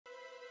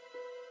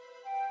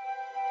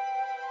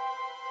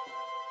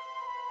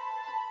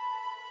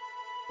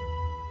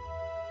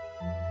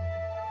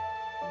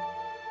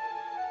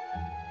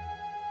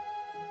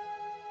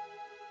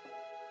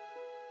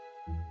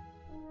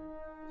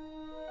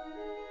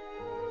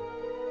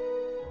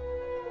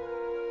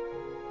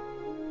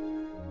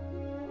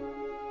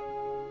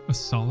A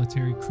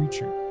solitary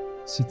creature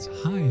sits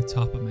high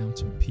atop a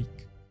mountain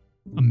peak,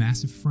 a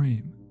massive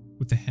frame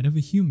with the head of a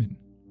human,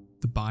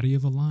 the body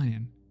of a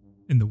lion,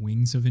 and the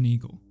wings of an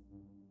eagle.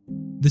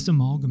 This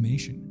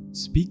amalgamation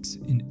speaks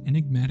in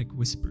enigmatic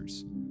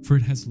whispers, for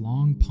it has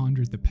long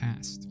pondered the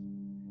past,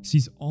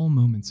 sees all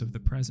moments of the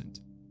present,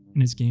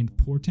 and has gained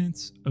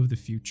portents of the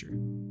future.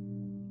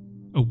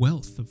 A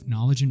wealth of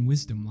knowledge and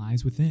wisdom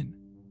lies within,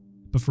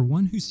 but for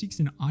one who seeks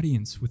an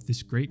audience with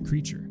this great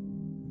creature,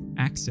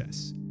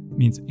 access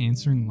means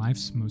answering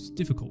life's most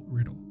difficult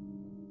riddle.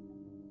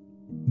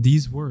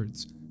 These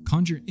words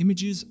conjure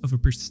images of a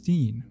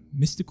pristine,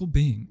 mystical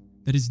being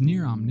that is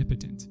near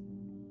omnipotent,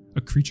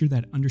 a creature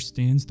that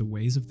understands the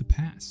ways of the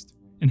past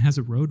and has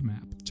a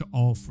roadmap to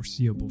all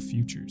foreseeable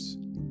futures.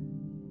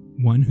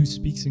 One who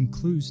speaks in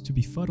clues to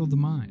befuddle the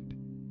mind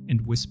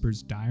and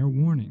whispers dire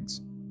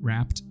warnings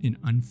wrapped in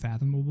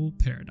unfathomable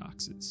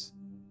paradoxes.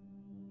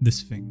 The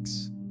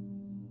Sphinx.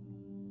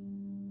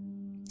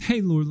 Hey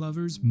lore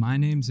lovers, my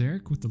name's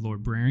Eric with the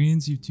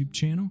Lorebrarians YouTube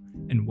channel,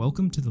 and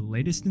welcome to the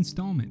latest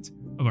installment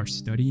of our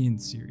Study In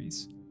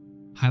series,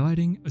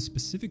 highlighting a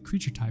specific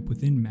creature type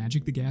within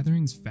Magic the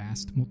Gathering's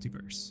vast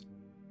multiverse.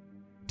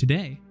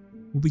 Today,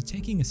 we'll be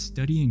taking a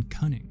study in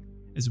Cunning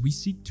as we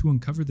seek to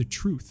uncover the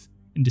truth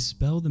and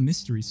dispel the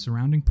mysteries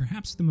surrounding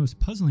perhaps the most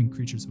puzzling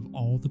creatures of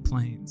all the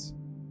planes,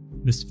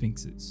 the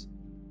Sphinxes.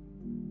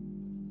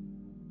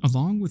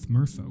 Along with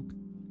merfolk,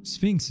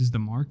 Sphinx is the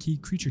marquee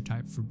creature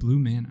type for blue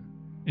mana,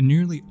 and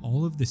nearly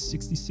all of the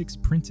 66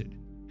 printed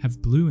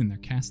have blue in their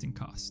casting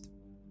cost.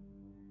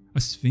 A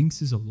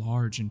Sphinx is a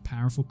large and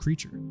powerful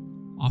creature,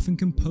 often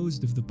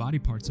composed of the body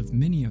parts of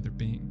many other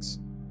beings.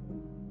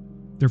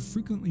 They're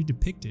frequently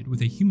depicted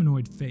with a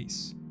humanoid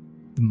face,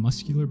 the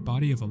muscular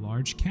body of a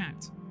large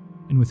cat,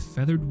 and with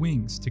feathered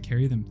wings to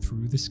carry them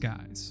through the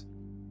skies.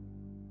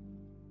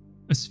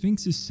 A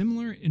Sphinx is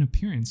similar in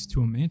appearance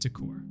to a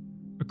manticore,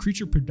 a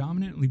creature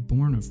predominantly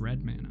born of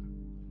red mana,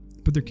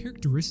 but their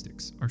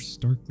characteristics are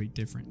starkly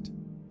different.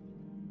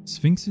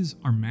 Sphinxes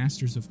are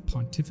masters of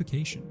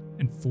pontification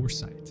and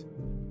foresight.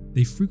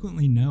 They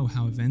frequently know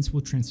how events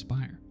will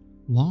transpire,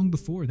 long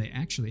before they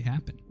actually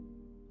happen.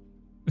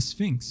 A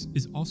Sphinx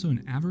is also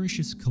an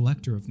avaricious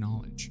collector of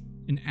knowledge,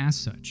 and as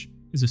such,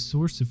 is a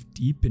source of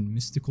deep and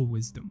mystical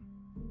wisdom.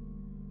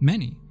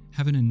 Many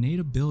have an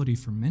innate ability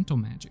for mental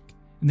magic,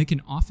 and they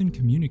can often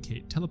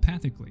communicate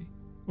telepathically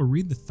or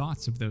read the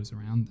thoughts of those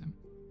around them.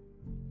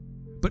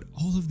 But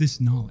all of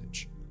this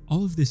knowledge,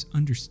 all of this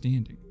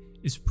understanding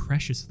is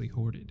preciously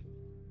hoarded,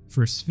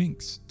 for a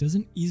Sphinx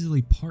doesn't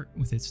easily part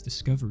with its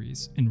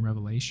discoveries and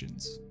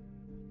revelations.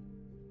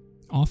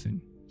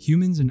 Often,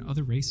 humans and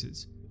other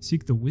races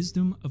seek the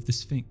wisdom of the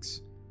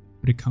Sphinx,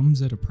 but it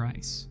comes at a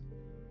price.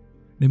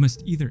 They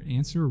must either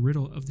answer a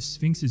riddle of the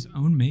Sphinx's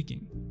own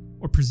making,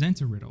 or present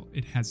a riddle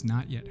it has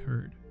not yet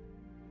heard.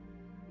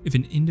 If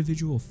an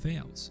individual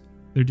fails,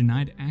 they're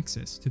denied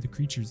access to the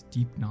creature's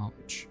deep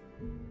knowledge.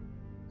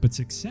 But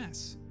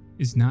success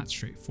is not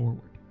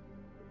straightforward,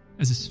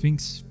 as a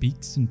Sphinx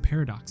speaks in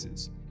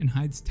paradoxes and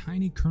hides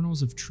tiny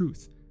kernels of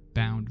truth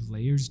bound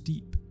layers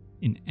deep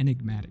in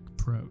enigmatic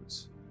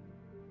prose.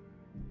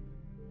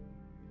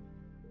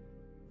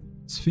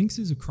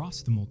 Sphinxes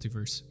across the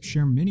multiverse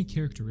share many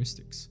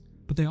characteristics,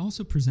 but they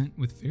also present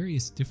with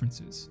various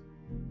differences.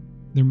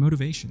 Their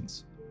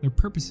motivations, their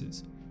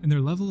purposes, and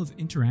their level of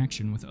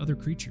interaction with other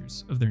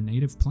creatures of their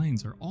native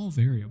planes are all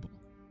variable.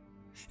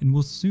 And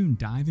we'll soon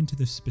dive into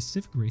the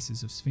specific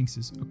races of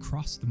Sphinxes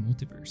across the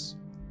multiverse.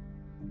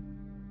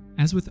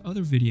 As with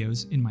other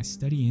videos in my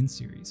Study In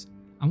series,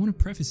 I want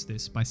to preface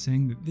this by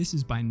saying that this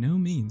is by no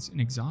means an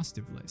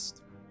exhaustive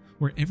list,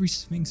 where every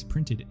Sphinx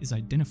printed is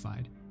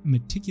identified and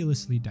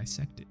meticulously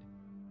dissected.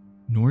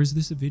 Nor is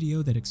this a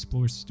video that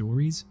explores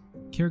stories,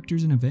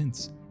 characters, and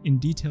events in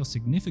detail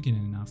significant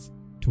enough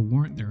to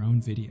warrant their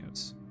own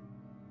videos.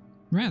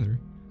 Rather,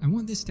 I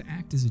want this to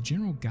act as a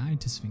general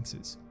guide to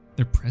Sphinxes,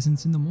 their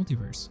presence in the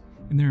multiverse,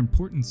 and their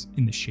importance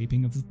in the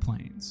shaping of the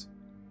planes.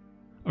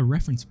 A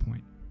reference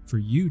point for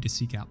you to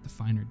seek out the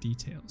finer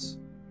details.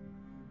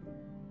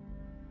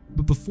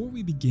 But before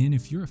we begin,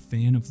 if you're a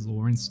fan of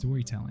lore and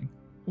storytelling,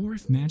 or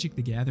if Magic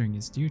the Gathering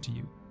is dear to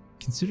you,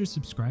 consider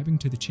subscribing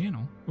to the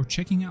channel or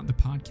checking out the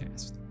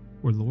podcast,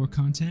 where lore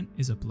content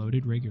is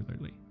uploaded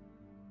regularly.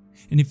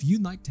 And if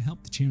you'd like to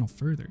help the channel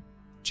further,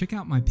 check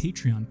out my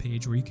Patreon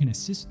page where you can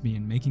assist me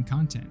in making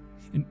content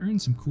and earn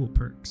some cool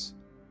perks.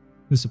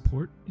 The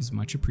support is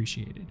much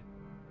appreciated.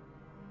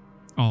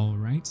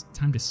 Alright,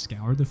 time to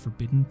scour the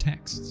forbidden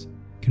texts,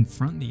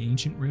 confront the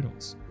ancient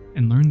riddles,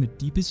 and learn the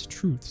deepest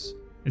truths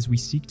as we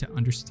seek to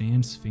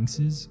understand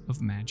Sphinxes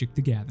of Magic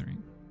the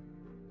Gathering.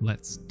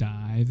 Let's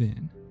dive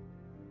in.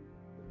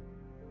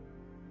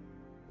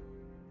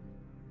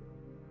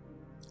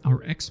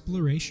 Our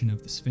exploration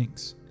of the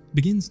Sphinx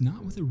begins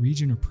not with a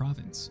region or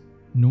province,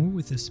 nor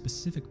with a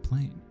specific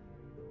plane.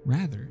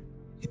 Rather,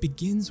 it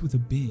begins with a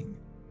being,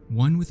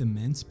 one with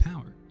immense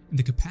power and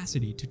the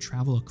capacity to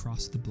travel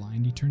across the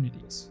blind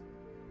eternities.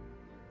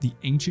 The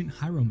ancient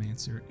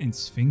hieromancer and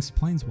Sphinx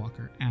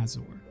planeswalker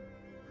Azor.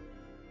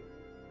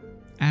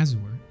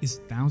 Azor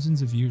is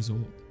thousands of years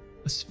old,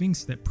 a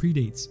sphinx that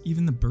predates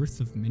even the birth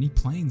of many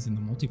planes in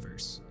the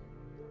multiverse.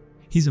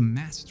 He's a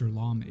master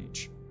law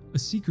mage, a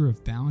seeker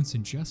of balance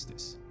and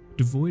justice,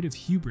 devoid of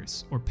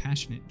hubris or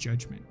passionate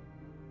judgment.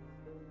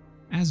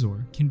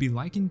 Azor can be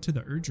likened to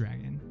the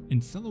Ur-Dragon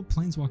and fellow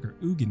planeswalker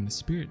Ugin the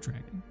Spirit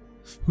Dragon,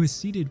 who has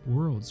seeded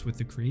worlds with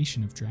the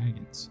creation of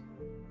dragons.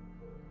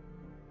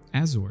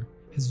 Azor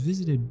has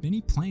visited many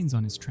planes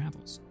on his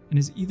travels and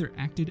has either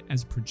acted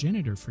as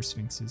progenitor for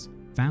sphinxes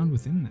found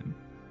within them,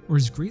 or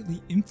has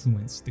greatly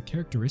influenced the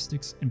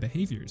characteristics and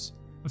behaviors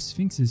of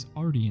sphinxes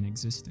already in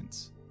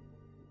existence.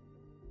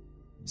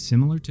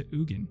 Similar to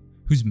Ugin,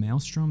 whose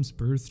maelstroms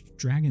birthed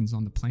dragons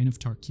on the plane of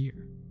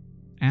Tarkir,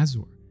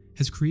 Azor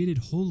has created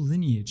whole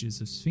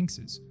lineages of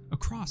sphinxes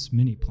across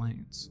many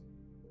planes.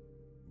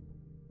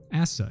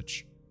 As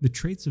such, the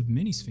traits of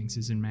many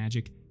sphinxes in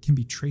Magic can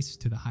be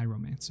traced to the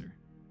Hieromancer.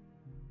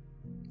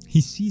 He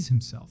sees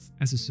himself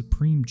as a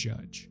supreme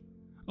judge,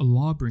 a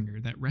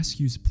lawbringer that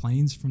rescues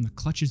planes from the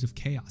clutches of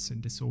chaos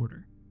and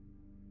disorder.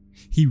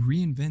 He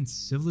reinvents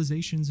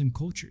civilizations and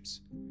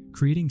cultures,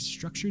 creating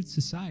structured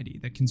society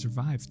that can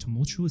survive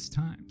tumultuous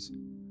times,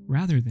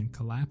 rather than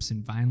collapse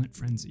in violent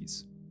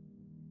frenzies.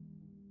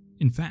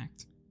 In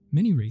fact,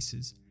 many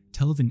races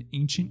tell of an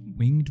ancient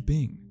winged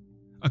being,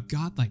 a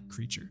godlike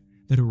creature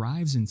that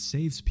arrives and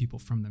saves people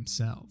from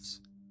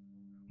themselves,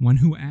 one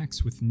who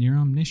acts with near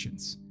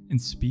omniscience and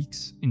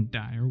speaks in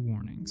dire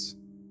warnings.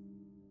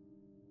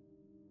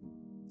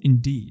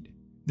 Indeed,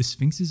 the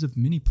sphinxes of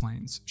many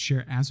planes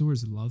share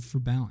Azor's love for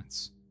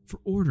balance,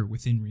 for order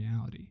within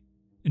reality,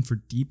 and for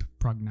deep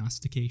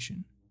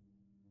prognostication.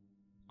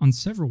 On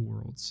several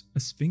worlds, a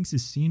sphinx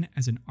is seen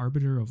as an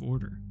arbiter of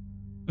order,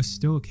 a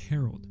stoic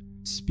herald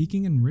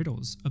speaking in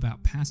riddles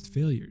about past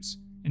failures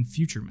and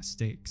future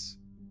mistakes.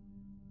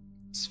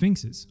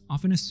 Sphinxes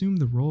often assume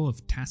the role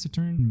of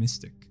taciturn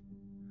mystic,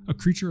 a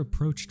creature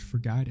approached for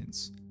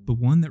guidance, but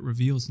one that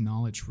reveals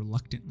knowledge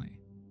reluctantly.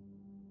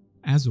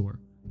 Azor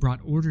brought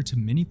order to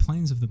many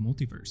planes of the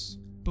multiverse,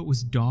 but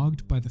was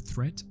dogged by the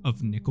threat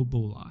of Nicol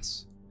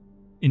Bolas,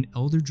 an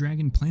Elder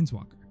Dragon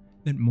planeswalker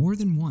that more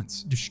than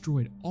once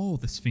destroyed all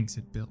the Sphinx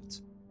had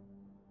built.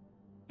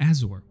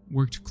 Azor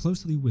worked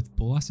closely with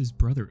Bolas's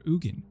brother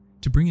Ugin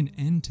to bring an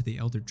end to the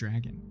Elder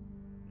Dragon,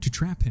 to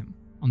trap him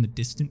on the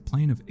distant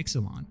plane of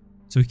Ixalan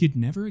so he could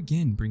never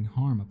again bring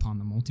harm upon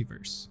the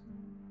multiverse.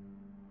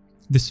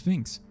 The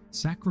Sphinx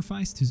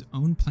sacrificed his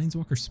own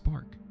planeswalker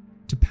spark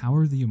to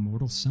power the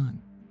immortal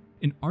sun,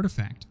 an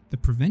artifact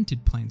that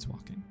prevented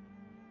planeswalking,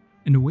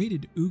 and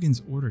awaited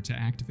Ugin's order to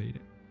activate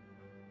it.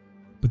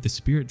 But the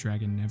Spirit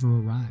Dragon never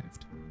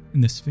arrived,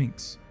 and the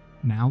Sphinx,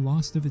 now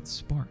lost of its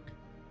spark,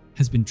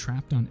 has been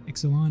trapped on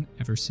Ixalan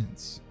ever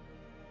since.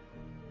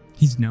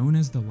 He's known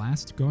as the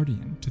last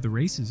guardian to the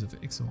races of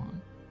Ixalan,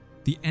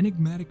 the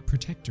enigmatic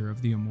protector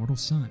of the immortal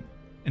sun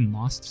and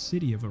lost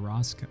city of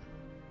Orazca.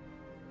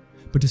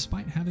 But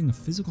despite having a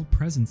physical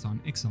presence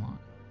on Ixalan,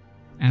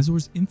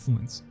 Azor's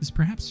influence is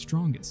perhaps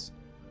strongest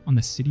on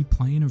the city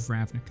plane of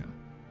Ravnica.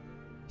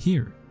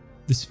 Here,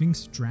 the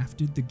Sphinx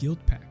drafted the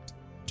Guild Pact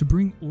to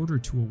bring order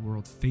to a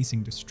world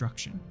facing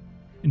destruction,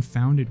 and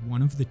founded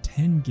one of the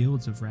 10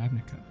 guilds of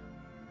Ravnica,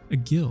 a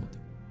guild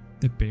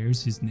that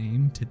bears his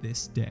name to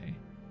this day.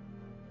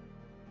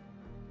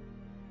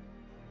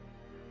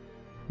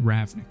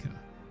 Ravnica,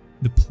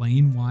 the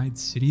plane-wide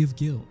city of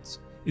guilds,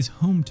 is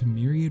home to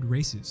myriad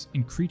races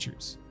and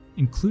creatures,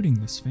 including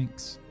the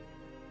Sphinx.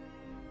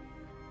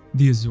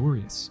 The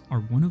Azorius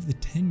are one of the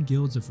 10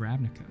 guilds of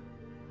Ravnica,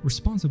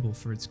 responsible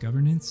for its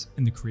governance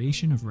and the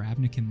creation of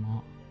Ravnican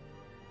law.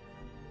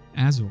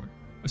 Azor,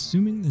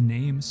 assuming the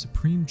name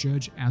Supreme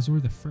Judge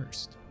Azor I,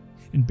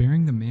 and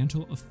bearing the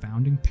mantle of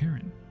founding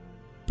parent,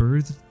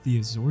 birthed the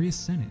Azorius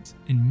Senate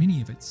and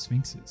many of its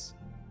Sphinxes.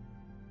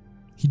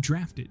 He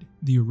drafted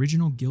the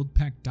original Guild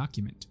Pact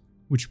document,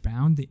 which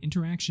bound the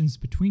interactions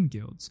between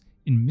guilds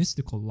in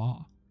mystical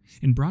law,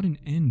 and brought an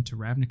end to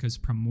Ravnica's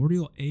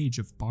primordial age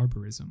of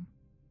barbarism,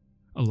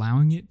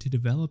 allowing it to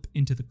develop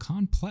into the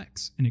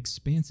complex and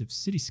expansive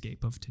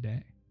cityscape of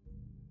today.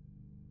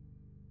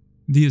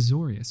 The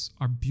Azorius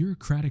are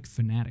bureaucratic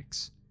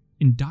fanatics,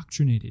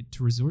 indoctrinated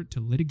to resort to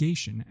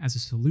litigation as a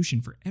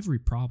solution for every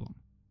problem.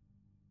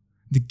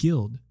 The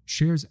Guild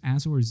shares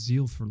Azor's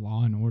zeal for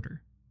law and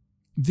order,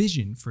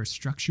 vision for a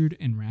structured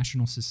and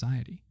rational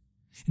society,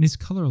 and his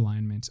color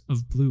alignment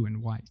of blue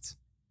and white.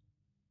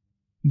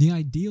 The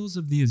ideals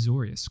of the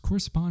Azorius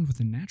correspond with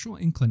a natural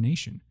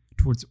inclination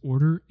towards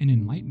order and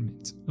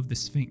enlightenment of the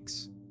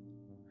Sphinx,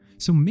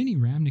 so many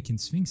Ravnican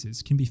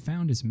Sphinxes can be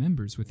found as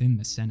members within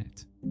the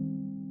Senate.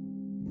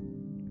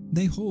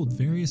 They hold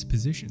various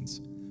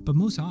positions, but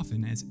most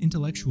often as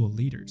intellectual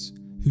leaders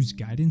whose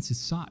guidance is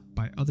sought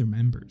by other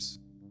members.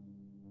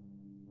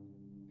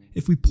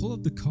 If we pull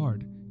up the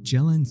card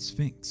Jelen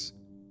Sphinx,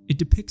 it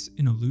depicts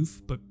an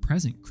aloof but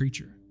present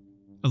creature,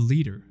 a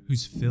leader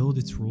who's filled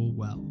its role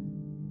well.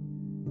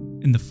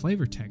 And the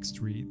flavor text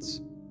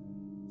reads,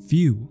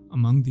 "Few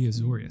among the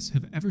Azorius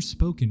have ever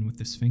spoken with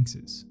the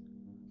Sphinxes,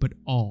 but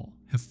all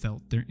have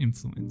felt their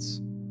influence."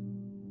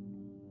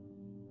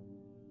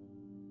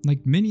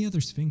 Like many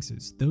other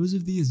Sphinxes, those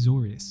of the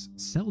Azorius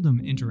seldom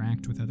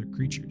interact with other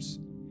creatures,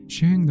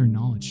 sharing their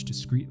knowledge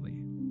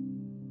discreetly.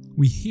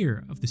 We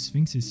hear of the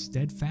Sphinx's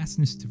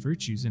steadfastness to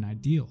virtues and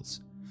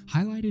ideals,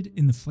 highlighted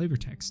in the flavor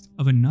text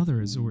of another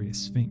Azorius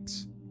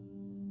Sphinx,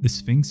 the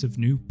Sphinx of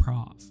New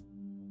Prov,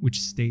 which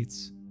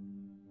states,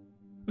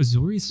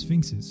 Azorius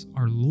Sphinxes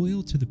are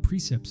loyal to the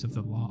precepts of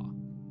the law,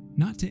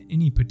 not to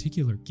any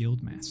particular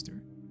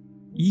guildmaster,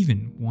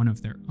 even one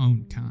of their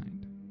own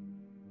kind.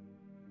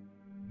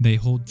 They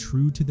hold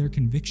true to their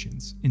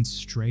convictions and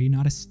stray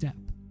not a step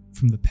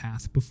from the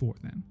path before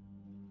them.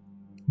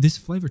 This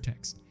flavor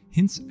text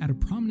hints at a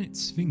prominent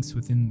Sphinx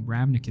within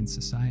Ravnican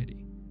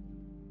society.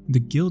 The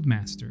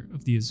guildmaster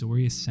of the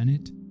Azorius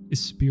Senate is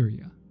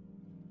Spiria.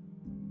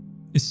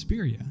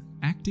 Spiria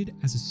acted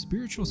as a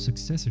spiritual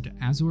successor to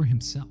Azor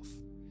himself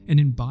and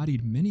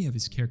embodied many of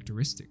his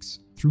characteristics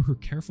through her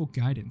careful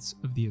guidance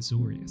of the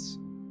Azorius.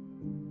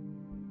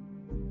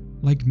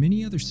 Like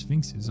many other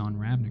Sphinxes on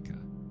Ravnica,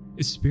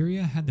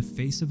 Spiria had the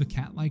face of a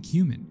cat-like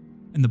human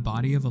and the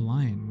body of a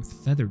lion with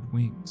feathered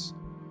wings.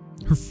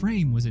 Her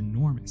frame was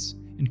enormous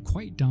and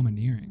quite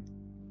domineering,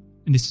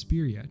 and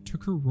Spiria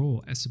took her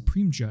role as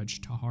supreme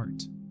judge to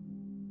heart.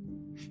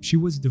 She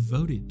was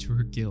devoted to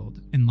her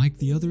guild and, like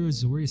the other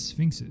Azorius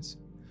Sphinxes,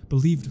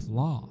 believed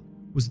law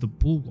was the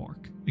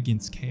bulwark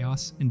against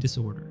chaos and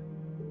disorder.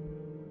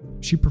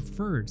 She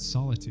preferred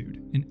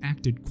solitude and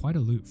acted quite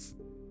aloof,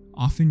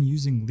 often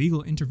using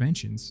legal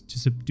interventions to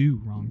subdue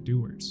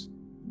wrongdoers.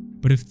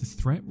 But if the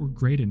threat were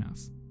great enough,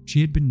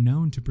 she had been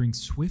known to bring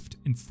swift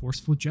and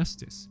forceful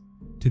justice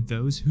to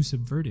those who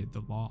subverted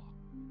the law,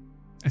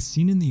 as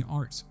seen in the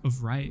art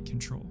of riot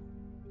control,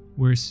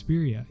 where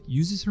Spiria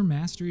uses her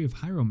mastery of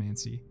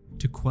hieromancy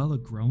to quell a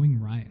growing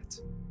riot.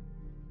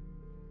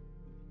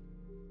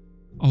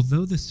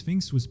 Although the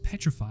Sphinx was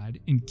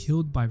petrified and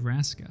killed by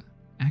Vraska,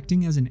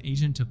 acting as an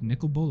agent of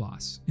Nicol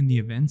Bolas in the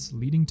events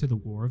leading to the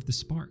War of the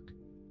Spark,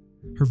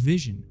 her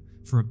vision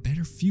for a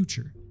better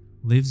future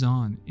lives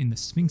on in the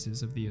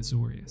Sphinxes of the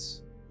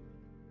Azorius.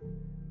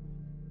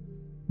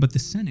 But the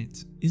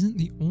Senate isn't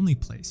the only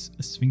place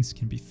a Sphinx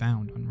can be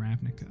found on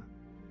Ravnica.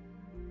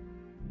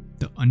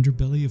 The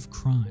underbelly of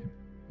crime,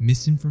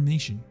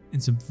 misinformation,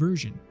 and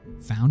subversion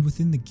found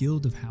within the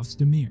Guild of House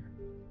Dimir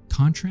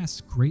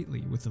contrasts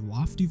greatly with the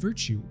lofty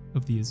virtue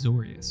of the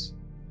Azorius.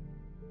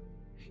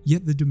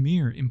 Yet the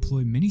Dimir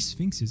employ many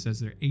Sphinxes as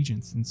their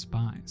agents and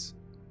spies.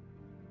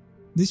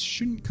 This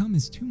shouldn't come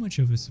as too much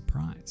of a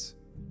surprise.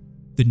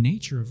 The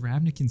nature of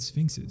Ravnican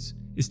Sphinxes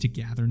is to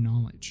gather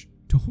knowledge,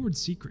 to hoard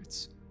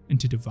secrets, and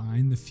to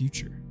divine the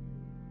future.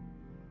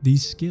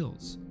 These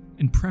skills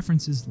and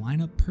preferences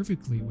line up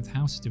perfectly with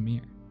House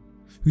Dimir,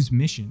 whose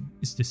mission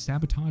is to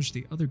sabotage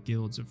the other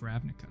guilds of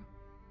Ravnica.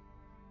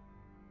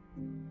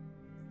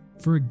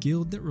 For a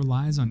guild that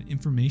relies on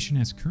information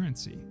as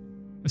currency,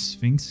 a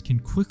Sphinx can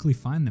quickly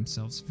find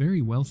themselves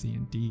very wealthy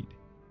indeed.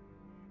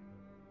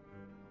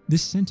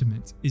 This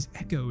sentiment is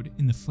echoed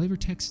in the flavor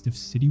text of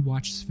City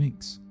Watch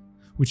Sphinx,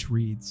 which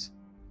reads,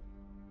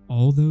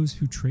 "All those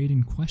who trade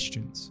in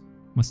questions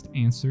must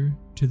answer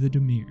to the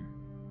Dimir."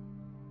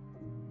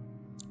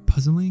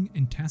 Puzzling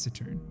and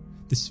taciturn,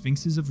 the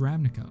Sphinxes of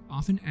Ravnica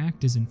often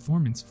act as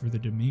informants for the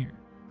Dimir,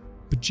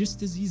 but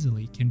just as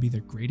easily can be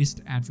their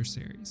greatest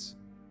adversaries.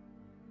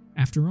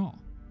 After all,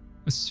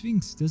 a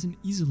Sphinx doesn't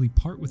easily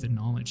part with the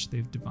knowledge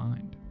they've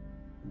divined.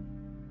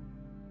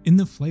 In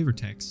the flavor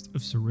text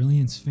of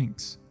Cerulean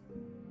Sphinx,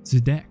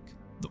 Zedek,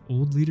 the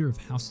old leader of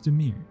House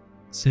Dimir,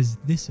 says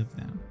this of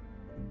them: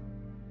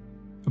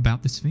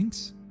 "About the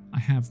Sphinx, I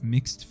have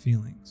mixed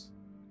feelings.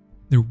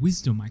 Their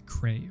wisdom I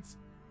crave,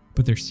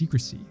 but their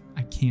secrecy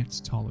I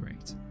can't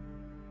tolerate."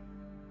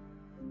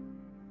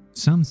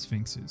 Some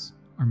Sphinxes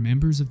are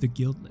members of the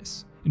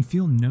guildless and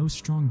feel no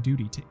strong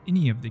duty to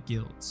any of the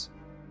guilds.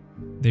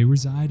 They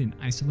reside in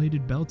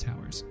isolated bell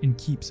towers and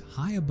keeps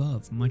high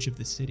above much of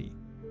the city,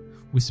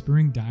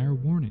 whispering dire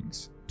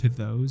warnings to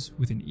those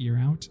with an ear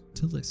out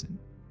to listen.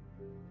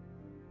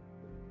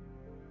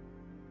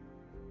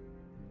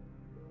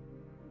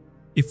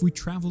 If we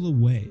travel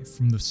away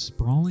from the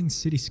sprawling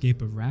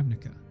cityscape of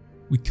Ravnica,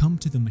 we come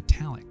to the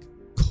metallic,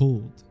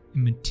 cold,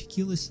 and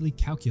meticulously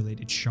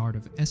calculated shard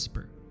of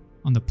Esper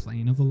on the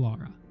plain of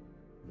Alara.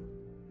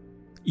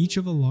 Each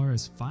of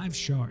Alara's 5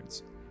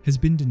 shards has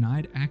been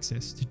denied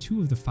access to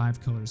 2 of the 5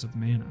 colors of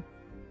mana.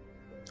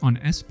 On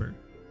Esper,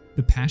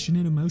 the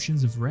passionate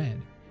emotions of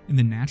red and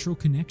the natural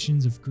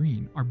connections of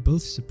green are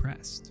both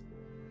suppressed.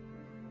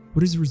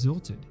 What has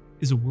resulted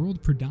is a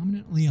world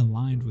predominantly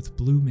aligned with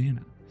blue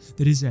mana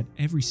that is at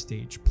every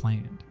stage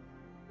planned,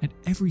 at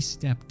every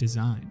step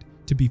designed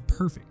to be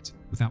perfect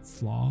without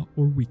flaw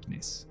or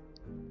weakness.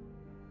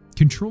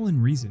 Control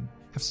and reason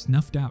have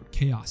snuffed out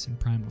chaos and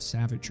primal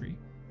savagery,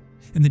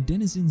 and the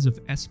denizens of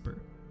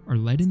Esper are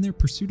led in their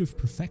pursuit of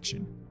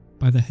perfection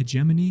by the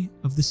hegemony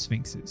of the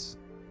Sphinxes.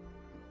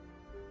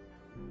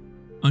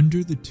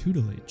 Under the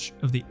tutelage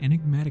of the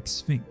enigmatic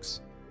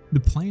Sphinx, the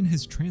plane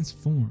has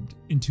transformed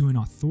into an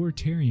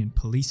authoritarian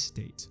police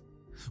state,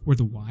 where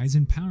the wise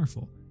and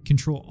powerful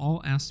control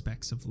all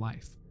aspects of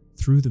life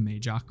through the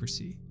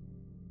magocracy.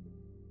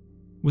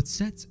 What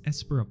sets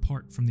Esper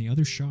apart from the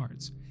other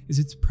shards is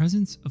its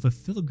presence of a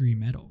filigree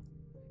metal,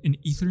 an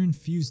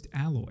ether-infused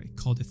alloy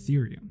called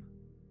Ethereum.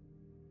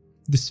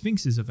 The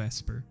Sphinxes of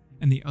Esper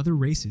and the other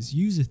races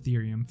use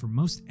Ethereum for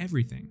most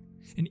everything,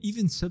 and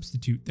even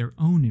substitute their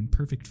own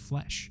imperfect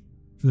flesh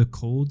for the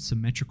cold,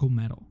 symmetrical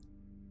metal.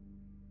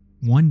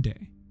 One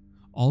day,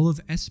 all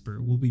of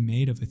Esper will be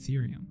made of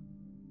Ethereum,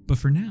 but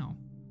for now,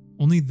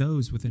 only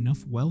those with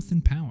enough wealth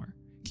and power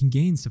can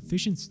gain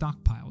sufficient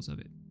stockpiles of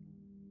it.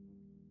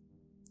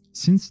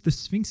 Since the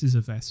Sphinxes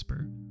of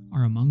Esper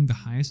are among the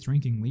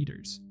highest-ranking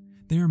leaders,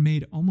 they are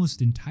made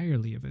almost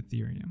entirely of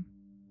Ethereum.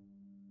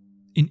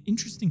 An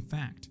interesting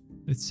fact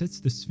that sets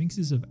the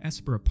Sphinxes of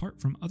Esper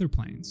apart from other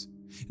planes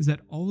is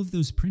that all of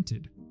those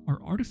printed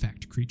are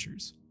artifact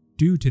creatures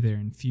due to their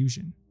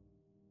infusion.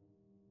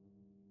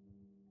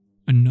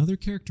 Another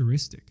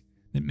characteristic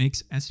that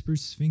makes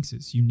Esper's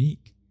Sphinxes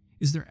unique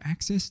is their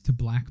access to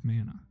black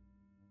mana.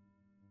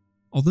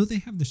 Although they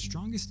have the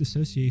strongest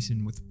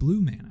association with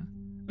blue mana,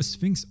 a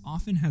Sphinx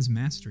often has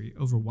mastery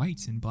over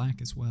white and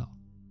black as well.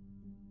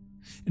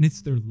 And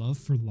it's their love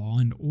for law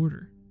and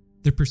order,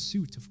 their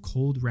pursuit of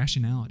cold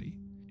rationality,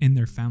 and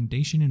their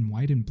foundation in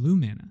white and blue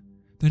mana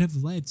that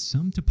have led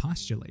some to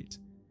postulate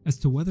as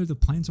to whether the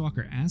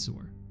planeswalker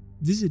Azor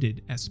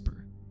visited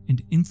Esper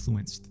and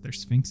influenced their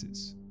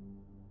Sphinxes.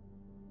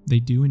 They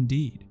do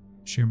indeed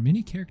share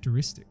many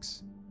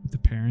characteristics with the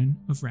Patron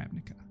of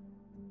Ravnica.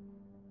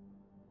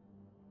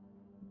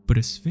 But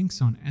a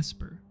Sphinx on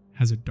Esper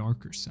has a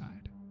darker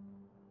side.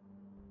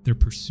 Their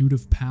pursuit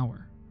of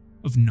power,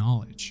 of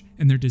knowledge,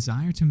 and their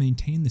desire to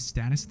maintain the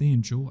status they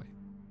enjoy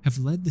have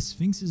led the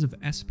Sphinxes of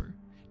Esper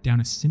down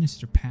a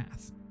sinister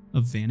path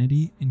of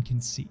vanity and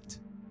conceit.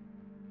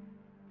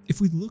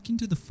 If we look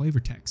into the flavor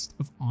text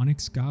of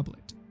Onyx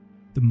Goblet,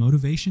 the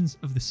motivations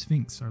of the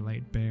Sphinx are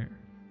laid bare.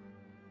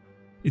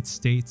 It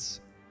states,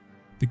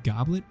 "The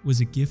goblet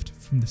was a gift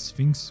from the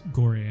Sphinx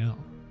Goriel,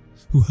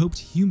 who hoped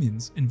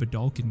humans and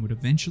Vidalcan would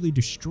eventually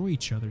destroy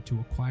each other to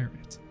acquire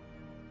it,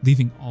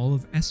 leaving all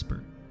of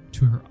Esper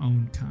to her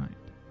own kind.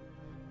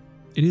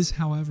 It is,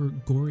 however,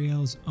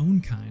 Goriel's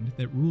own kind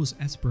that rules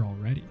Esper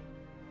already.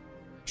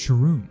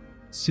 Sharum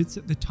sits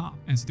at the top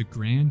as the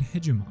grand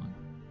hegemon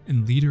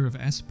and leader of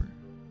Esper,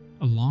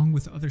 along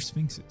with other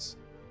Sphinxes,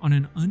 on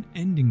an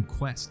unending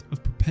quest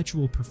of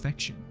perpetual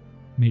perfection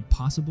made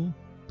possible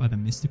by the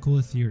mystical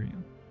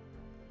Ethereum.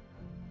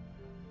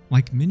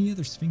 Like many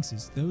other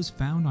Sphinxes, those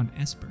found on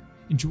Esper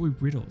enjoy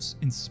riddles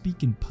and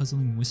speak in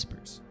puzzling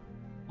whispers,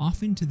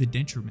 often to the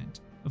detriment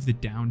of the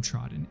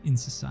downtrodden in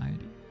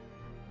society.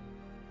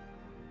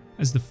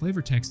 As the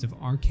flavor text of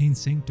Arcane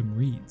Sanctum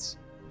reads,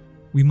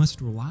 we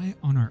must rely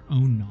on our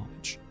own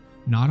knowledge,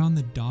 not on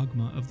the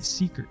dogma of the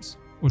Seekers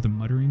or the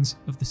mutterings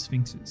of the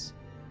Sphinxes.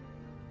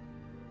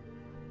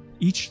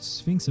 Each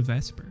Sphinx of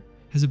Esper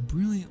has a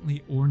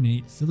brilliantly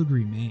ornate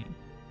filigree mane,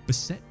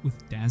 beset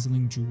with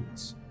dazzling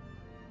jewels.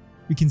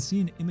 We can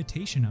see an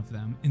imitation of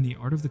them in the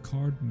art of the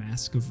card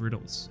Mask of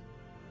Riddles.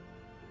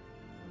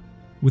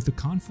 With the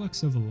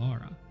conflux of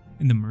Alara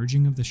and the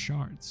merging of the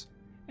shards,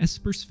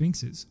 Esper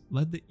Sphinxes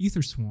led the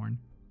Ethersworn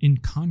in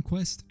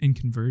conquest and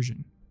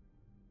conversion.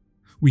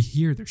 We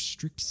hear their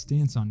strict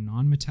stance on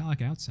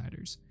non-metallic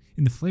outsiders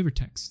in the flavor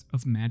text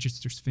of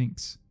Magister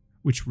Sphinx,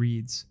 which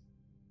reads,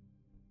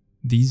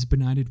 "These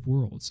benighted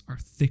worlds are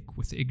thick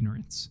with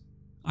ignorance.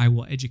 I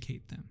will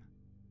educate them.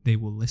 They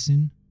will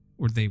listen,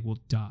 or they will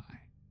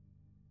die."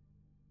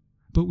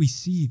 But we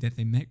see that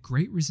they met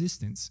great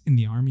resistance in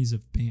the armies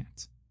of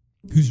Bant,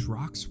 whose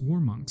Rox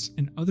warmonks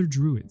and other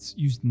druids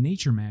used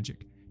nature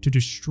magic to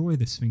destroy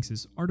the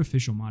Sphinx's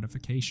artificial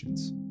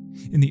modifications,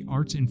 in the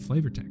art and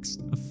flavor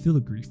text of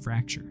Filigree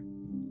Fracture.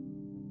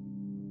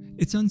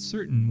 It's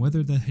uncertain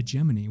whether the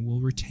hegemony will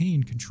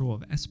retain control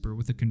of Esper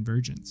with a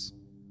convergence,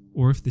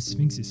 or if the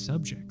Sphinx's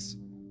subjects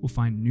will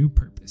find new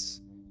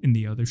purpose in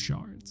the other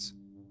shards.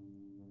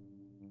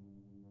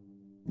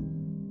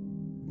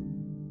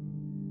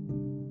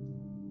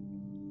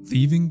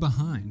 Leaving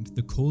behind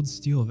the cold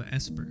steel of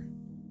Esper,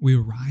 we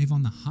arrive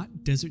on the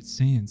hot desert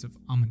sands of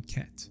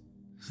Amonkhet,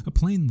 a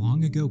plane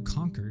long ago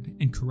conquered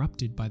and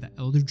corrupted by the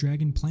Elder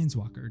Dragon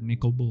planeswalker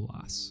Nicol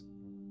Bolas.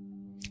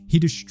 He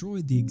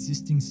destroyed the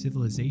existing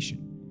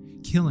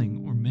civilization, killing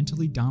or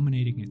mentally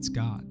dominating its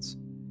gods,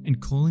 and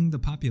culling the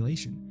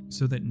population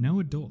so that no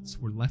adults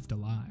were left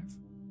alive.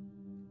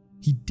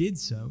 He did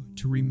so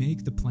to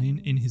remake the plane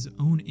in his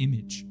own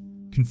image,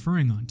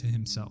 conferring onto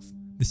himself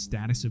the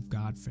status of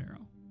God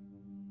Pharaoh,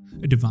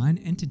 a divine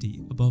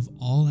entity above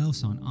all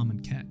else on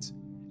Amonkhet,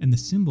 and the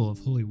symbol of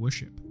holy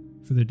worship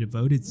for the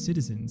devoted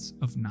citizens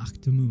of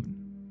Nakhtamun.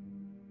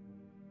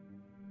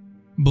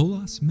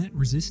 Bolas met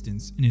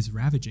resistance in his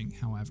ravaging,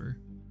 however,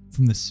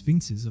 from the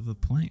Sphinxes of the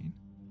plane.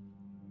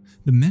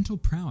 The mental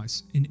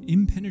prowess and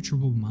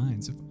impenetrable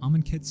minds of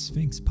Amonkhet's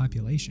Sphinx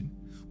population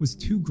was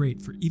too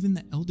great for even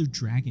the Elder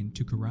Dragon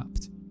to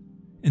corrupt,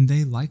 and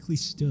they likely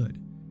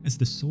stood as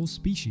the sole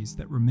species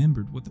that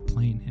remembered what the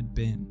plane had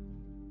been.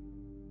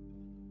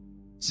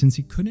 Since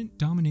he couldn't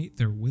dominate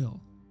their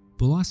will,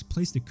 Bolas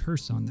placed a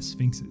curse on the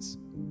Sphinxes,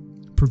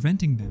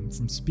 preventing them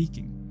from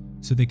speaking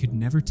so they could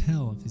never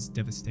tell of his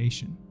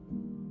devastation.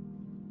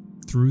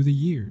 Through the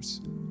years,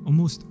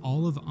 almost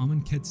all of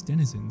Amonkhet's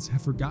denizens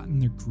have forgotten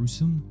their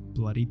gruesome,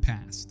 bloody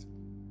past,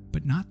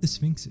 but not the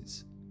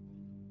Sphinxes.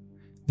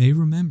 They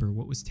remember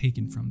what was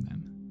taken from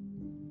them.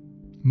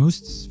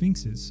 Most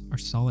Sphinxes are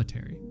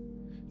solitary,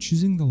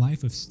 choosing the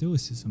life of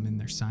stoicism in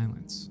their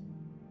silence.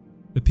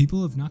 The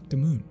people of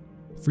Naktamun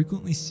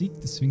frequently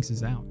seek the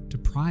Sphinxes out to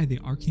pry the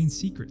arcane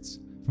secrets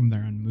from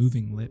their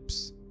unmoving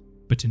lips,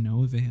 but to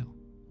no avail.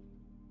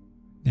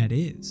 That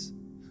is,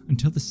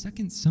 until the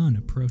second sun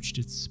approached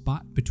its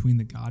spot between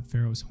the god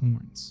pharaoh's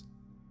horns,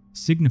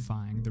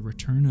 signifying the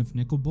return of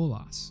Nicol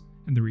Bolas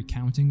and the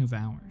recounting of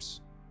hours.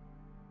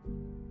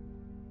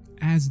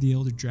 As the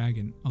elder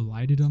dragon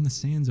alighted on the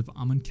sands of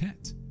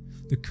Amonkhet,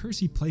 the curse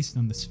he placed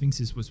on the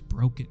Sphinxes was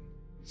broken,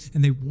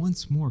 and they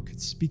once more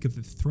could speak of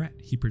the threat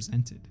he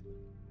presented,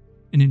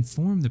 and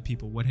inform the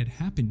people what had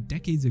happened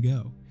decades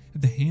ago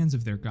at the hands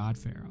of their god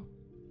pharaoh.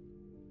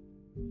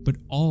 But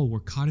all were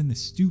caught in the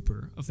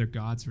stupor of their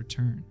god's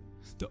return,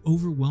 the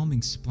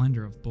overwhelming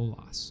splendor of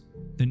Bolas,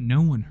 that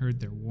no one heard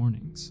their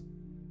warnings.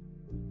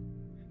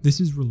 This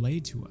is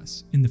relayed to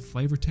us in the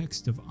flavor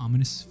text of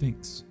Ominous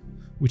Sphinx,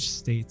 which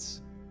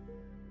states,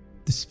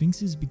 "The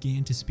Sphinxes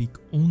began to speak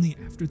only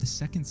after the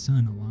second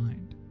sun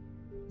aligned.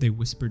 They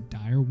whispered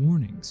dire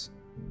warnings,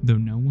 though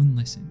no one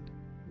listened."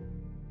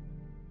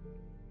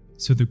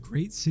 So the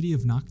great city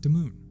of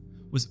Naktamun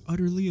was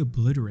utterly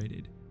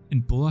obliterated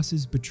and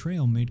Bolas's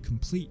betrayal made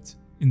complete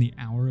in the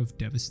hour of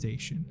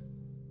devastation.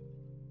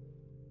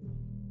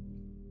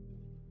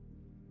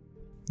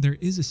 There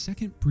is a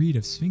second breed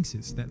of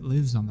Sphinxes that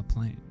lives on the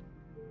plain,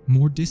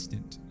 more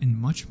distant and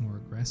much more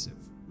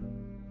aggressive.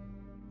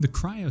 The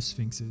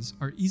cryo-Sphinxes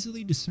are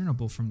easily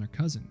discernible from their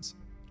cousins,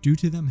 due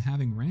to them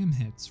having ram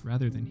heads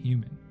rather than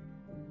human.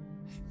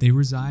 They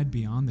reside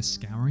beyond the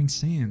scouring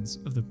sands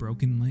of the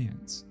Broken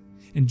Lands,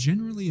 and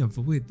generally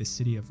avoid the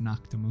city of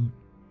Naktamun,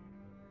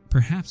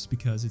 perhaps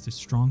because it's a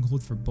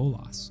stronghold for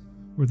Bolas,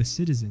 where the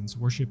citizens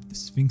worship the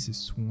Sphinx's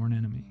sworn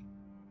enemy.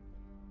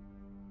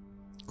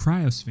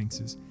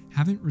 Cryo-Sphinxes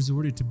haven't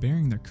resorted to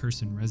bearing their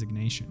curse in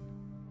resignation.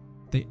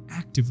 They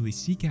actively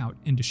seek out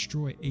and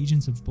destroy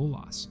agents of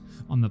Bolas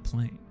on the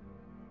plain.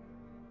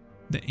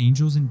 The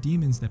angels and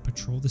demons that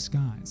patrol the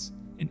skies,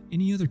 and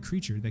any other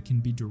creature that can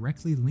be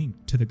directly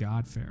linked to the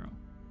god pharaoh.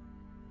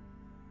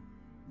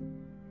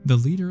 The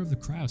leader of the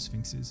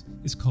cryo-Sphinxes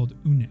is called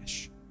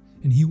Unesh,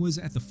 and he was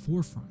at the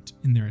forefront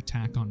in their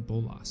attack on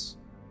Bolas,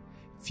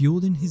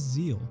 fueled in his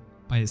zeal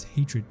by his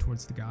hatred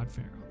towards the god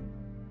pharaoh.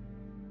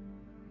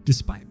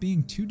 Despite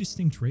being two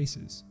distinct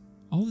races,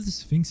 all of the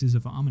Sphinxes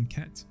of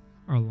Amonkhet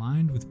are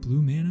aligned with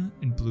blue mana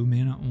and blue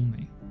mana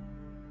only.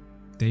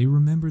 They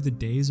remember the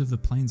days of the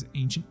plane's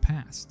ancient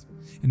past,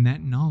 and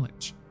that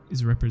knowledge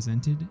is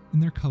represented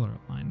in their color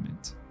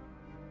alignment.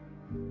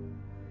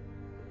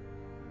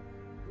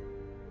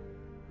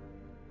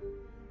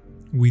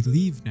 We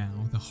leave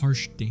now the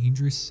harsh,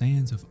 dangerous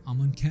sands of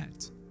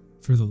Amonkhet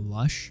for the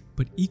lush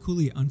but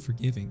equally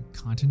unforgiving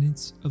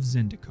continents of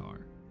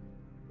Zendikar.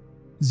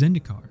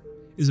 Zendikar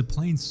is a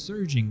plane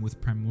surging with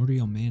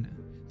primordial mana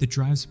that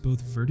drives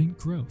both verdant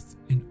growth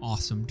and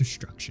awesome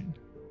destruction.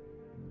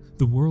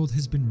 The world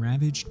has been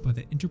ravaged by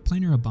the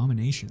interplanar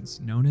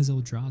abominations known as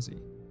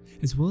Eldrazi,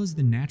 as well as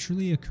the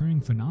naturally occurring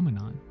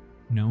phenomenon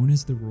known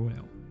as the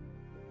Royal.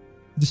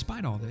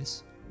 Despite all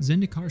this,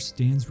 Zendikar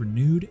stands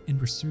renewed and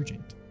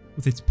resurgent,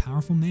 with its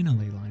powerful mana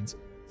ley lines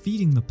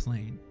feeding the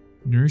plane,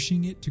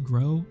 nourishing it to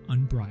grow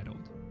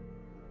unbridled.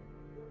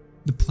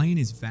 The plane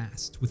is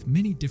vast, with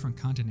many different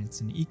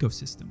continents and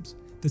ecosystems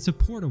that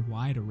support a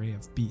wide array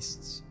of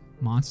beasts,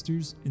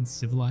 monsters, and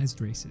civilized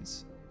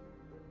races.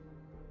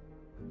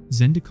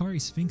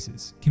 Zendikari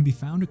Sphinxes can be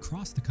found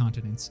across the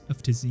continents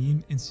of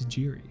Tazim and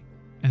Sijiri,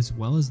 as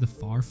well as the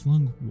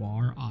far-flung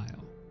War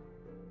Isle.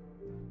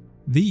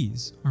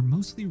 These are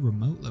mostly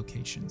remote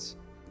locations,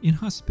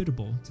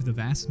 inhospitable to the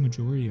vast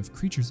majority of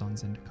creatures on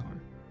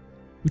Zendikar,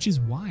 which is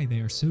why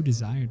they are so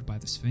desired by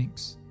the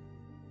Sphinx.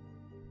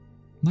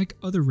 Like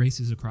other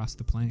races across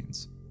the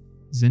plains,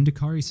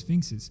 Zendikari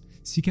Sphinxes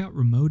seek out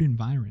remote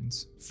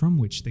environs from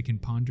which they can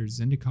ponder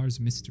Zendikar's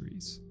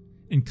mysteries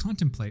and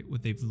contemplate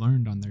what they've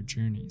learned on their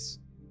journeys.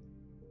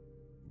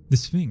 The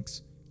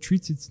Sphinx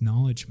treats its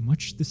knowledge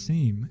much the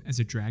same as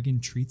a dragon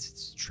treats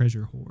its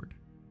treasure hoard,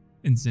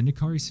 and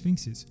Zendikari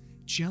Sphinxes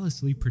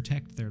jealously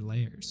protect their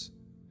lairs,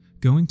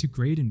 going to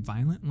great and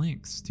violent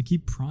lengths to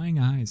keep prying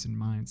eyes and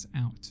minds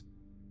out,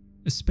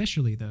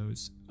 especially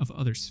those of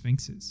other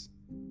Sphinxes.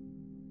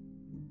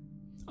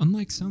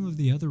 Unlike some of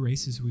the other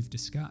races we've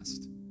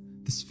discussed,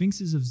 the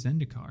Sphinxes of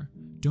Zendikar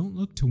don't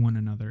look to one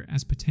another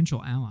as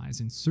potential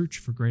allies in search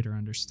for greater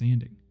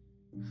understanding,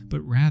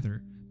 but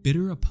rather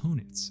bitter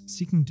opponents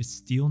seeking to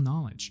steal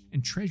knowledge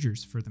and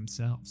treasures for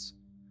themselves,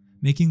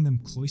 making them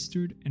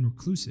cloistered and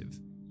reclusive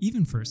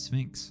even for a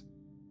Sphinx.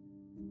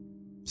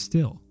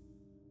 Still,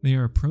 they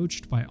are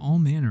approached by all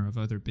manner of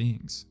other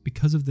beings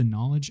because of the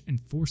knowledge and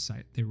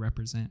foresight they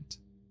represent.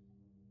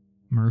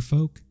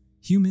 Merfolk,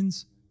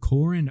 Humans,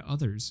 core, and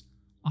others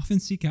often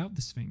seek out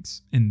the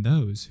Sphinx, and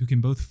those who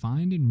can both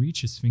find and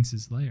reach a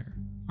Sphinx's lair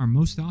are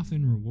most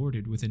often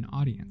rewarded with an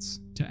audience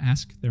to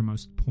ask their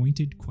most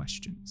pointed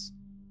questions.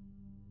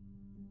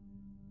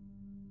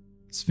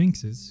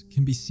 Sphinxes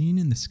can be seen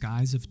in the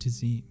skies of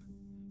Tazim,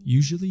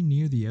 usually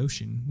near the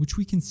ocean, which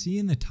we can see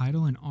in the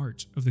title and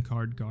art of the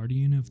card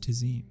Guardian of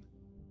Tazim.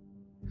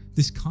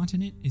 This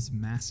continent is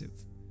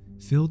massive,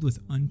 filled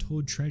with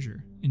untold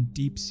treasure and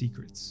deep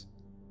secrets,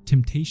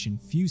 temptation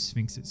few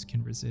Sphinxes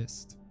can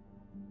resist.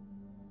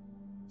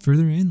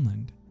 Further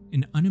inland,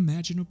 an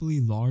unimaginably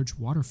large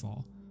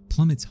waterfall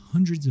plummets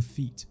hundreds of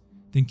feet,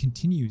 then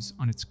continues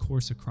on its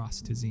course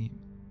across Tazim.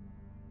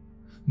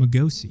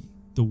 Magosi,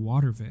 the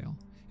water veil,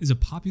 is a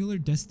popular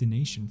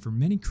destination for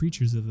many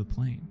creatures of the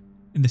plane,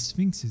 and the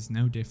Sphinx is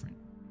no different.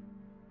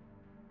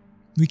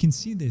 We can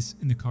see this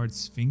in the card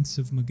Sphinx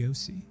of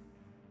Magosi.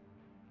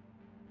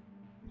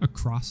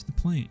 Across the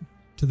plane,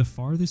 to the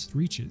farthest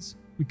reaches,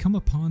 we come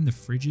upon the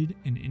frigid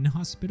and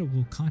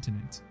inhospitable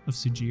continent of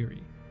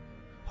Sujiri,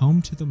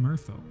 home to the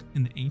merfolk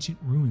and the ancient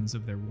ruins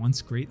of their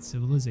once great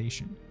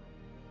civilization.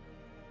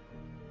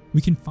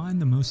 We can find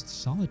the most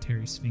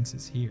solitary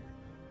Sphinxes here,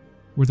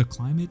 where the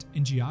climate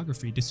and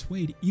geography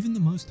dissuade even the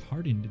most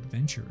hardened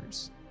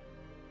adventurers.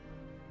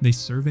 They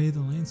survey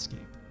the landscape,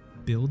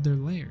 build their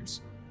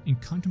lairs,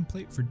 and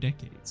contemplate for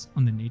decades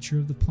on the nature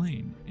of the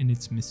plane and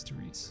its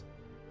mysteries.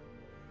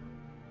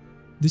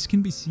 This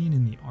can be seen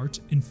in the art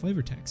and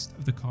flavor text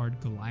of the card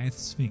Goliath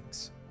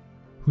Sphinx,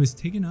 who has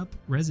taken up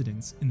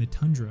residence in the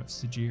tundra of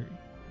Sujiri.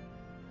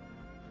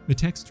 The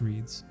text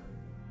reads,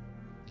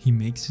 "He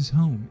makes his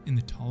home in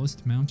the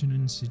tallest mountain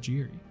in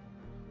Sujiri,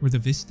 where the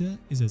vista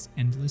is as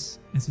endless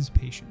as his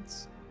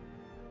patience."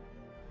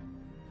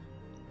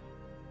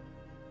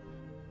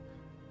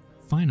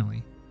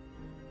 Finally,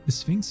 the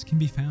Sphinx can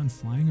be found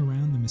flying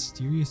around the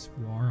mysterious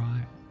War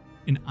Isle,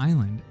 an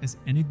island as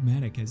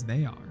enigmatic as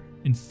they are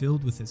and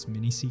filled with as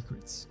many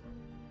secrets.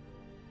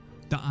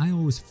 The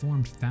isle was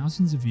formed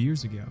thousands of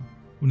years ago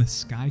when the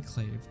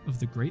skyclave of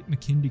the Great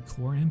Makindi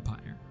Core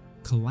Empire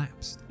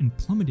collapsed and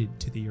plummeted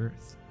to the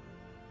earth.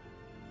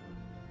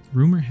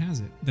 Rumor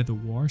has it that the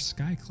War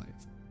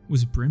Skyclave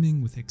was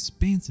brimming with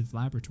expansive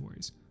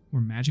laboratories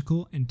where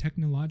magical and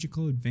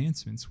technological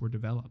advancements were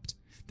developed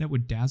that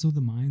would dazzle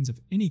the minds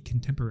of any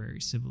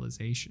contemporary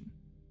civilization.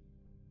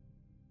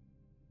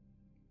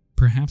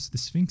 Perhaps the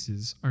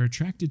Sphinxes are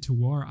attracted to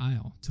War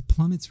Isle to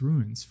plumb its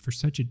ruins for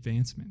such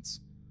advancements,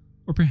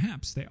 or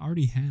perhaps they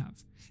already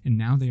have, and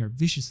now they are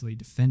viciously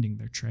defending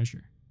their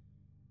treasure.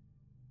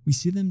 We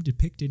see them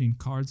depicted in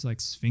cards like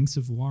Sphinx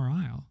of War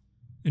Isle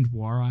and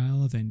War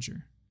Isle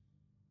Avenger.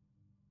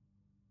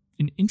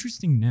 An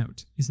interesting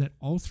note is that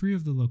all three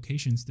of the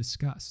locations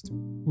discussed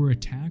were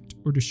attacked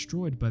or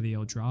destroyed by the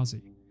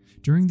Eldrazi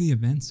during the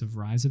events of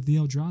Rise of the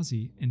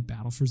Eldrazi and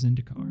Battle for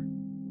Zendikar.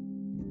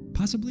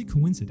 Possibly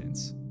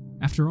coincidence.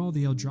 After all,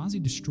 the Eldrazi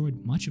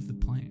destroyed much of the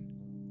plane,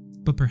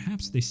 but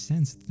perhaps they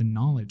sensed the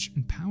knowledge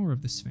and power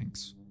of the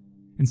Sphinx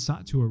and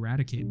sought to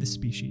eradicate the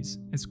species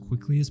as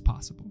quickly as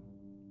possible.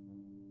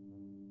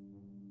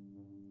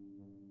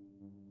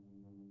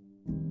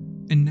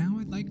 And now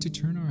I'd like to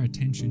turn our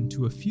attention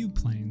to a few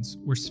planes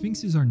where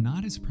Sphinxes are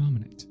not as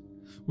prominent,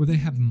 where they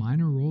have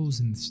minor roles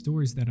in the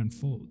stories that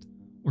unfold,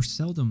 or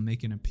seldom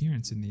make an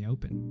appearance in the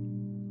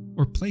open,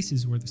 or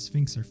places where the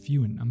Sphinx are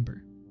few in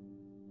number.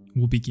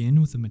 We'll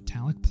begin with the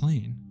metallic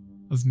plane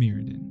of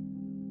Mirrodin.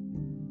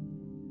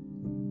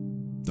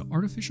 The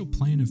artificial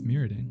plane of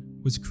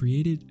Mirrodin was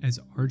created as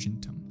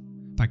Argentum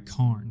by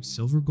Karn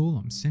Silver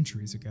Golem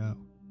centuries ago,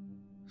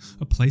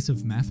 a place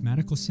of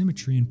mathematical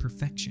symmetry and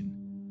perfection,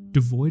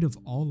 devoid of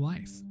all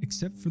life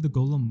except for the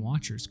golem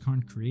watchers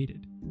Karn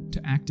created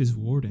to act as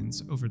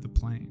wardens over the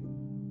plane.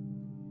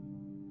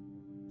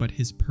 But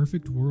his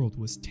perfect world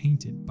was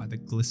tainted by the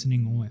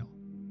glistening oil,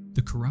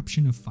 the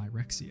corruption of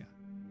Phyrexia,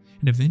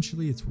 and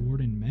eventually its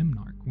warden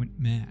Memnarch went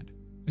mad,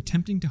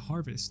 attempting to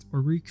harvest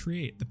or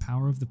recreate the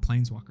power of the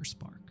Planeswalker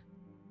Spark.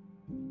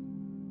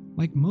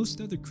 Like most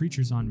other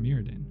creatures on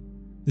Mirrodin,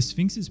 the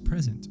Sphinxes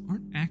present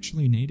aren't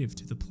actually native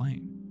to the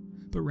plane,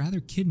 but rather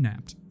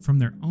kidnapped from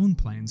their own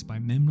planes by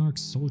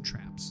Memnarch's soul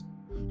traps,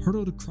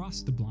 hurtled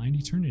across the blind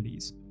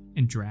eternities,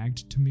 and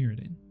dragged to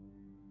Mirrodin.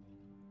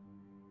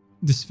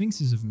 The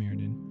Sphinxes of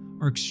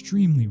Mirrodin are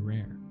extremely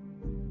rare.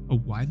 A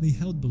widely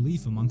held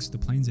belief amongst the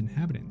plane's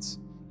inhabitants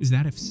is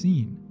that if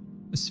seen,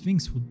 a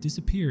Sphinx will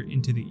disappear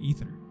into the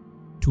ether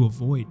to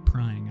avoid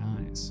prying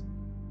eyes.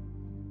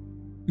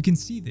 We can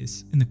see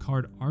this in the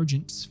card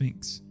Argent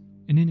Sphinx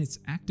and in its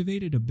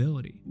activated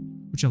ability,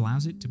 which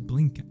allows it to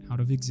blink out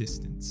of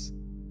existence.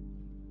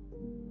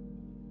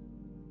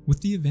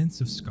 With the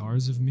events of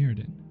Scars of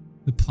Mirrodin,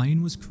 the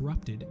plane was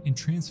corrupted and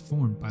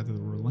transformed by the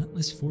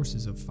relentless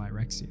forces of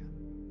Phyrexia.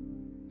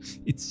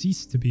 It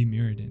ceased to be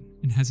Mirrodin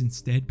and has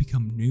instead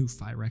become new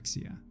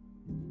Phyrexia.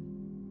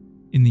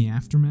 In the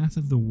aftermath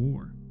of the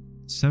war,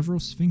 several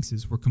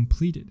Sphinxes were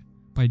completed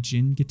by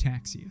Jin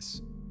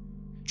Gitaxias,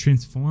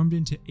 transformed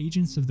into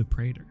agents of the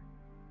Praetor,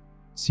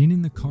 seen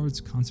in the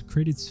card's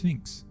Consecrated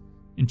Sphinx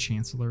and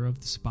Chancellor of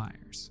the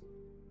Spires.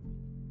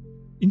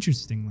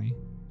 Interestingly,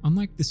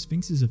 unlike the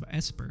Sphinxes of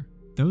Esper,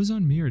 those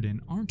on Mirrodin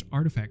aren't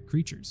artifact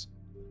creatures,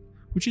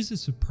 which is a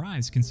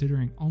surprise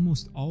considering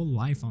almost all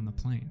life on the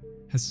plane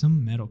has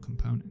some metal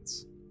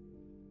components.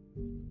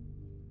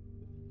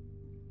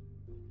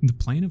 The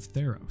plane of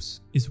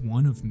Theros is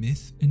one of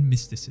myth and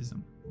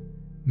mysticism,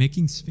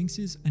 making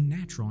Sphinxes a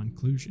natural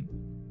inclusion.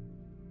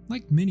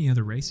 Like many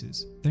other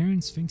races,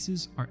 Theran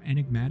Sphinxes are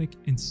enigmatic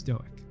and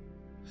stoic,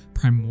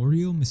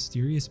 primordial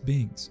mysterious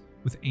beings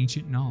with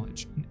ancient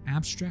knowledge and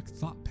abstract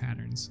thought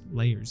patterns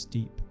layers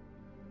deep.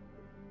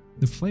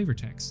 The flavor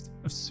text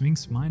of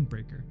Sphinx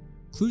Mindbreaker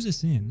clues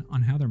us in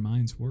on how their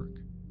minds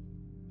work.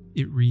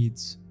 It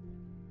reads,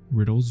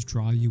 "Riddles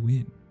draw you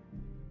in,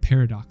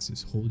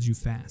 paradoxes hold you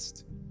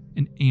fast,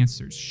 and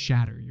answers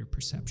shatter your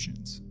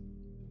perceptions."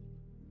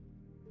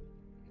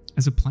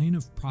 As a plane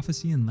of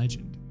prophecy and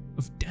legend,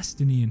 of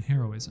destiny and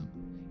heroism,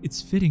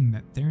 it's fitting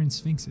that Theran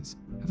Sphinxes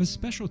have a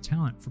special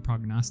talent for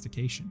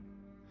prognostication,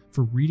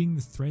 for reading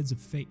the threads of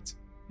fate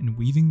and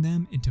weaving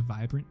them into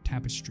vibrant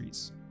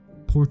tapestries,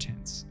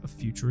 portents of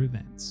future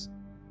events.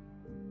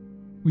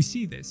 We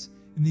see this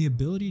in the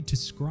ability to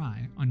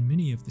scry on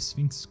many of the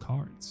Sphinx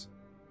cards.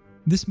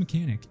 This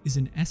mechanic is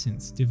in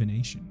essence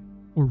divination,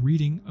 or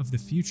reading of the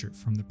future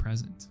from the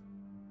present.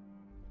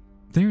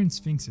 Theran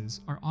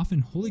Sphinxes are often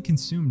wholly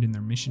consumed in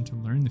their mission to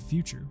learn the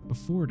future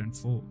before it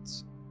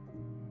unfolds.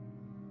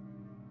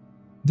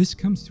 This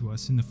comes to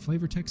us in the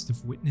flavor text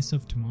of Witness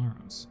of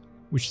Tomorrows,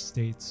 which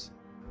states,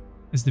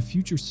 "As the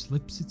future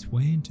slips its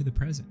way into the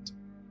present,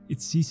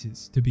 it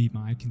ceases to be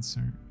my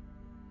concern."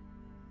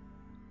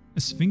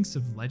 A Sphinx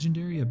of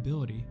legendary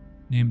ability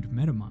named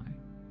Metamai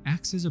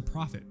acts as a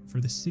prophet for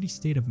the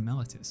city-state of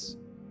Meletis,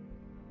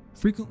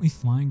 frequently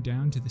flying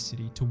down to the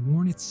city to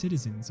warn its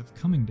citizens of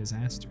coming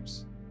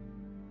disasters.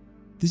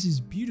 This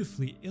is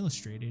beautifully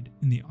illustrated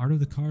in the art of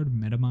the card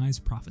Metamai's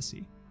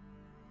Prophecy.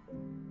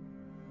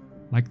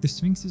 Like the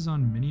Sphinxes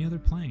on many other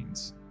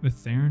planes, the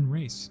Theran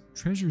race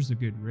treasures a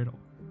good riddle,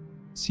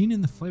 seen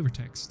in the flavor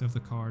text of the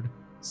card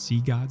Sea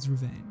God's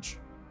Revenge.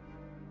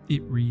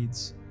 It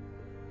reads,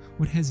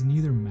 "What has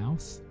neither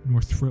mouth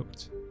nor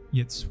throat,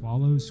 yet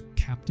swallows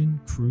captain,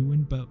 crew,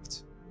 and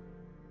boat."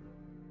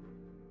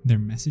 Their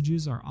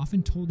messages are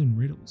often told in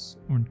riddles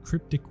or in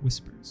cryptic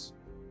whispers.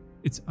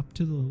 It's up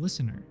to the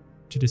listener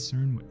to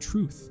discern what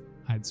truth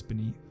hides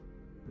beneath.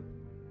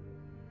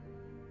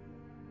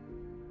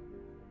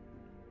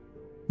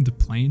 The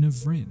plane of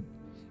Vryn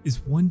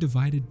is one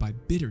divided by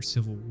bitter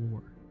civil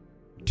war,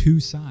 two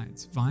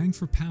sides vying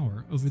for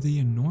power over the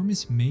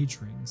enormous mage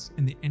rings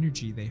and the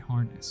energy they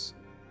harness.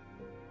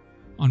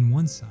 On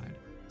one side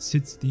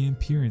sits the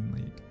Empyrean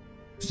League,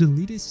 whose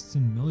elitists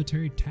and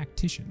military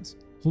tacticians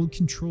hold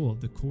control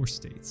of the core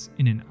states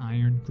in an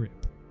iron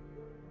grip.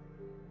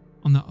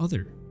 On the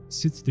other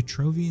sits the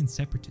Trovian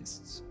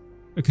Separatists,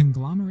 a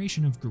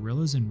conglomeration of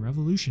guerrillas and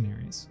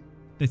revolutionaries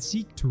that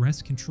seek to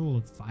wrest control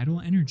of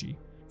vital energy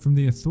from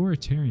the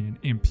authoritarian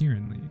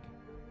Empyrean League.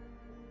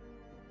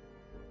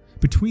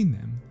 Between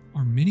them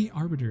are many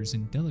arbiters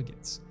and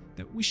delegates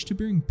that wish to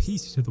bring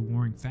peace to the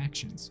warring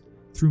factions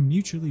through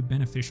mutually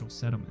beneficial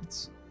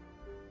settlements.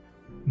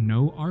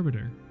 No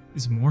arbiter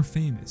is more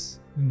famous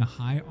than the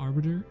High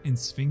Arbiter and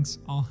Sphinx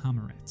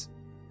Alhammaret,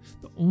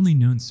 the only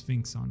known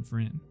Sphinx on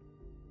Vryn.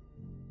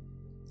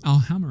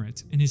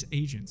 Alhammaret and his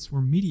agents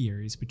were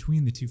mediaries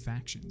between the two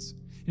factions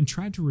and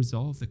tried to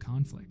resolve the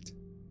conflict.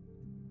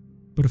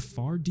 But a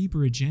far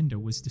deeper agenda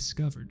was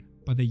discovered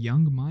by the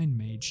young mind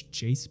mage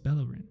Jace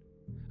Bellerin,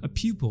 a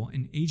pupil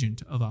and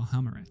agent of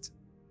Alhammaret.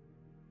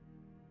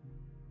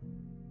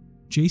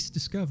 Jace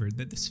discovered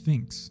that the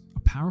Sphinx,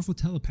 a powerful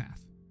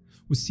telepath,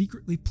 was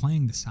secretly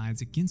playing the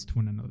sides against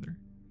one another,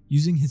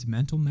 using his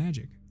mental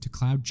magic to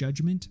cloud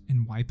judgment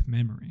and wipe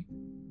memory,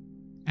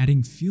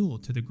 adding fuel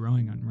to the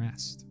growing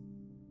unrest.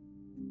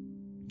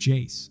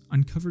 Jace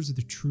uncovers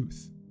the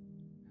truth,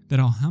 that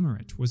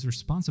Alhammaret was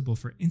responsible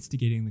for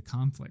instigating the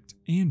conflict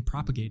and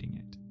propagating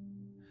it.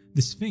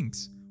 The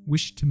Sphinx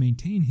wished to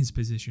maintain his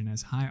position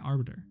as High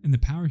Arbiter and the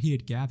power he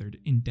had gathered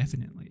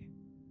indefinitely.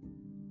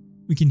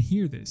 We can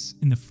hear this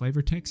in the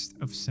flavor text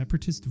of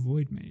Separatist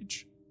Void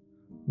Mage,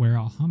 where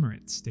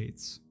Alhammaret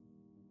states,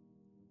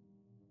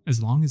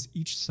 "As long as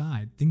each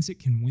side thinks it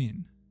can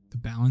win, the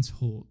balance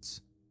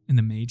holds, and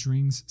the mage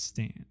rings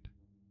stand."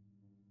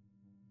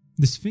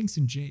 The Sphinx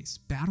and Jace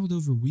battled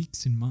over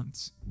weeks and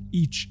months,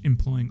 each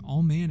employing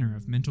all manner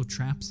of mental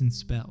traps and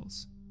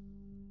spells.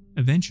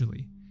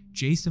 Eventually,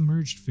 Jace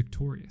emerged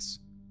victorious,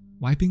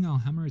 wiping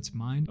Alhammaret's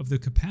mind of the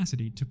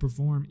capacity to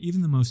perform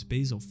even the most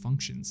basal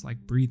functions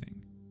like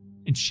breathing,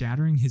 and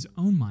shattering his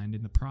own mind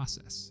in the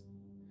process,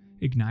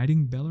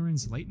 igniting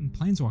Bellerin's latent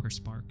planeswalker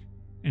spark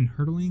and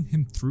hurtling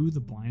him through the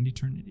blind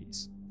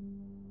eternities.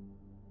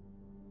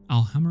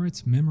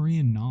 Alhammaret's memory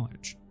and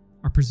knowledge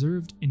are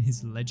preserved in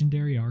his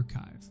legendary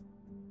archive,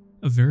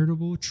 a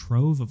veritable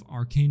trove of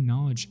arcane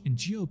knowledge and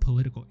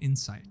geopolitical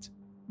insight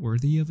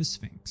worthy of a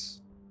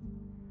Sphinx.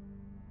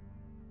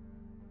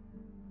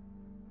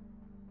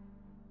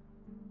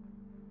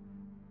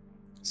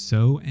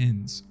 So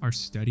ends our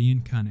study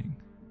in Cunning.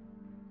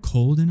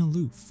 Cold and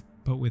aloof,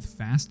 but with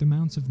vast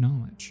amounts of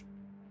knowledge,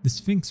 the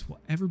Sphinx will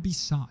ever be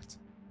sought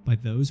by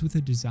those with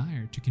a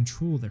desire to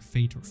control their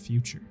fate or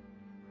future.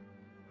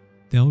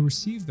 They'll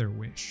receive their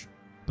wish,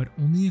 but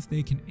only if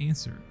they can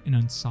answer an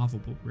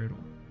unsolvable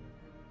riddle.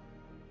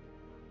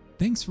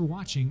 Thanks for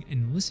watching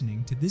and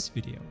listening to this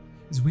video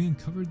as we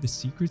uncovered the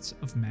secrets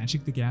of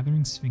Magic the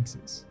Gathering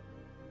Sphinxes.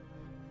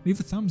 Leave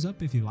a thumbs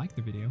up if you liked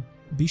the video,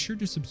 and be sure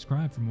to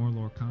subscribe for more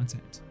lore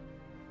content.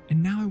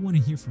 And now I want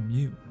to hear from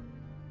you.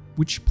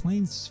 Which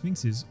plains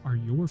Sphinxes are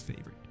your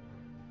favorite?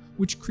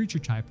 Which creature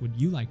type would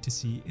you like to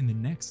see in the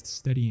next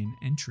study in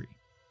entry?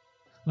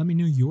 Let me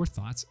know your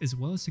thoughts as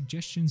well as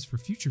suggestions for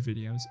future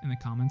videos in the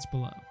comments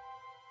below.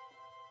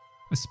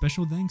 A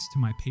special thanks to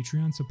my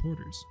Patreon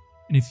supporters,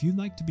 and if you'd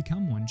like to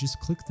become one, just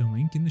click the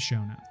link in the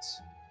show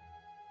notes.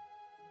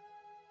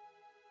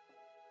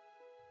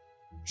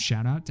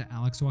 Shout out to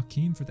Alex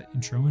Joaquin for the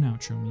intro and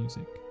outro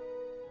music.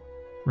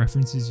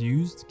 References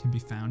used can be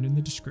found in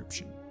the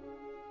description.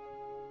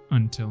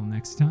 Until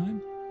next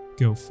time,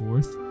 go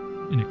forth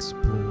and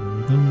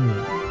explore the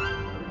lore.